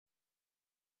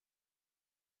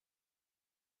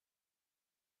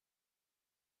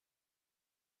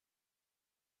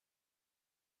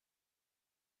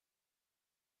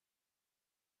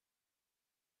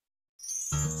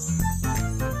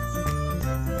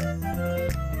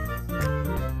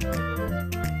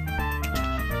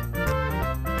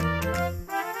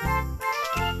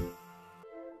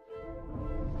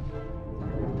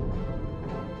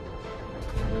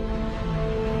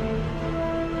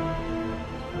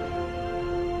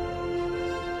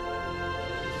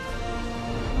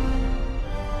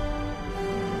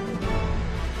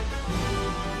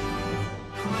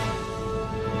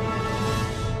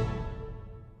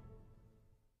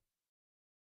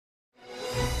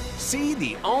See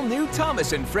the all-new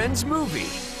Thomas and Friends movie,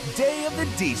 Day of the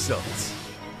Diesels.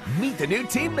 Meet the new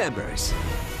team members,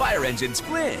 Fire Engines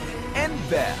Flynn and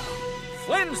Belle.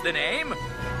 Flynn's the name.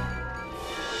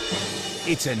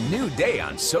 It's a new day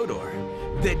on Sodor,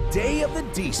 the Day of the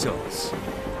Diesels.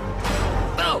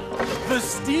 Oh, the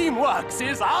Steamworks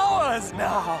is ours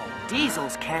now.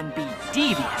 Diesels can be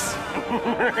devious.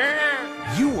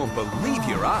 You won't believe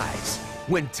your eyes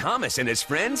when Thomas and his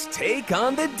friends take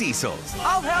on the Diesels.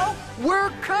 I'll help. We're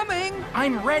coming.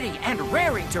 I'm ready and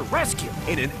raring to rescue.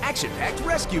 In an action-packed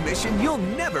rescue mission you'll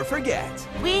never forget.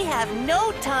 We have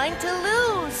no time to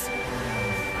lose.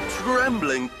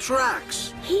 Trembling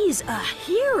tracks. He's a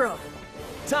hero.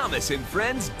 Thomas and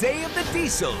Friends Day of the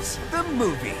Diesels, the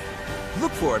movie.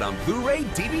 Look for it on Blu-ray,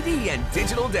 DVD, and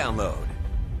digital download.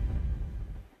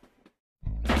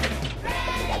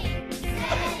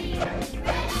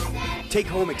 Take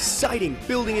home exciting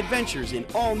building adventures in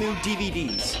all new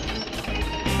DVDs.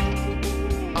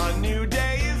 A new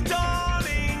day is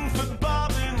dawning for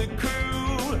Bob and the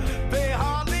crew. They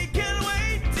hardly can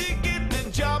wait to get the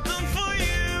job done for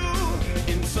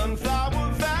you. In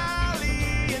Sunflower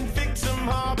Valley and Fixham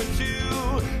Harbor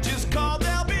too. Just call,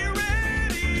 they'll be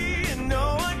ready and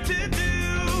know what to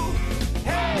do.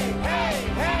 Hey, hey,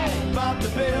 hey, Bob the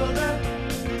Builder.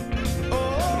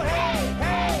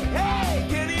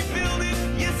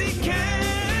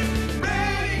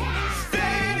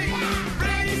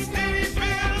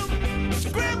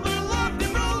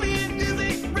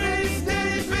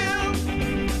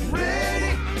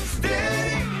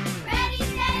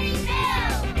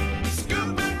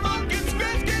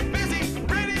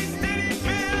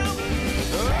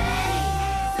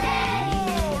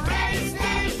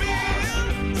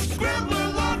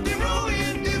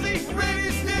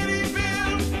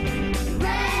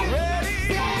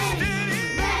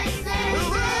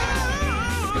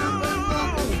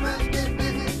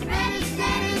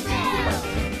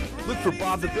 For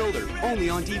Bob the Builder, only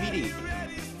on DVD.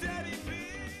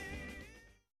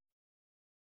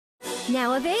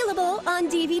 Now available on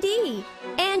DVD.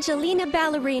 Angelina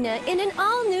Ballerina in an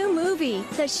all-new movie,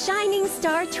 The Shining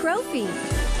Star Trophy.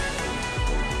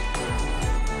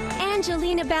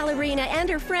 Angelina Ballerina and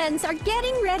her friends are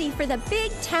getting ready for the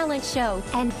big talent show.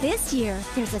 And this year,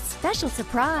 there's a special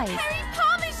surprise. Perry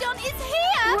Parmesan is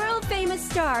here! World-famous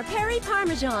star Perry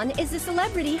Parmesan is the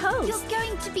celebrity host. You're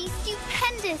going to be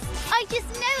stupendous. I just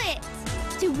know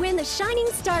it. To win the Shining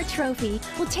Star Trophy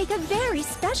will take a very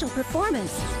special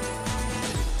performance.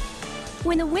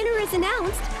 When the winner is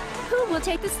announced, who will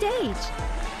take the stage?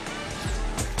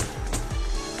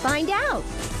 Find out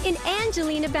in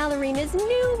Angelina Ballerina's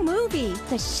new movie,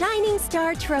 The Shining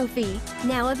Star Trophy,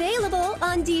 now available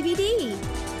on DVD.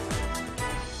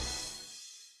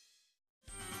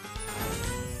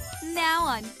 Now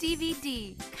on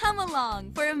DVD. Come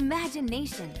along for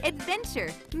imagination,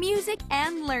 adventure, music,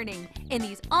 and learning in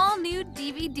these all-new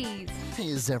DVDs.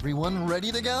 Is everyone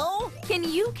ready to go? Can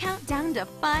you count down to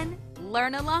fun?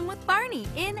 Learn along with Barney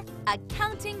in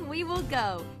Accounting We Will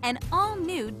Go, an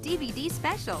all-new DVD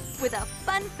special with a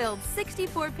fun-filled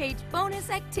 64-page bonus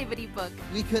activity book.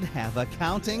 We could have a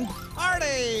counting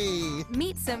party!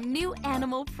 Meet some new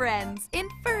animal friends in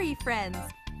Furry Friends,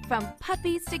 from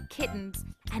puppies to kittens,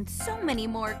 and so many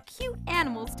more cute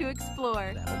animals to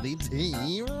explore. That'll be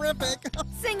terrific!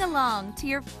 Sing along to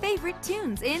your favorite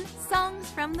tunes in Songs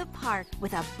from the Park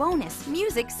with a bonus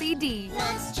music CD.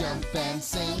 Let's jump and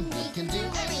sing, we can do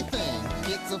anything.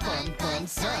 It's a fun, fun,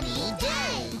 sunny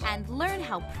day. And learn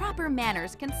how proper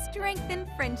manners can strengthen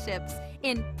friendships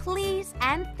in Please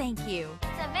and Thank You.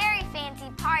 It's a very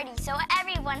fancy party, so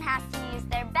everyone has to use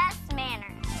their best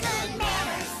manners. Good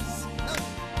manners!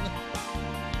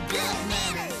 Good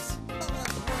manners!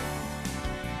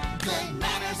 Good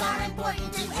manners are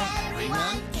important to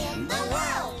everyone in the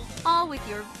world. All with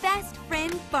your best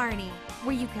friend Barney,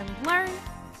 where you can learn,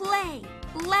 play,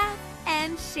 laugh,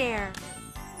 and share.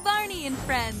 Barney and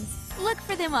Friends. Look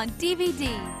for them on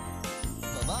DVD.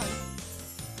 Bye-bye.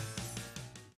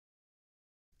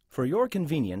 For your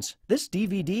convenience, this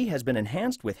DVD has been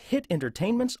enhanced with Hit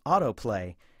Entertainment's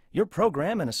Autoplay. Your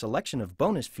program and a selection of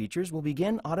bonus features will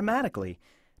begin automatically.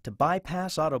 To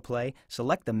bypass Autoplay,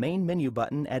 select the main menu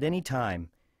button at any time.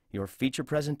 Your feature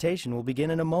presentation will begin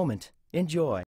in a moment. Enjoy.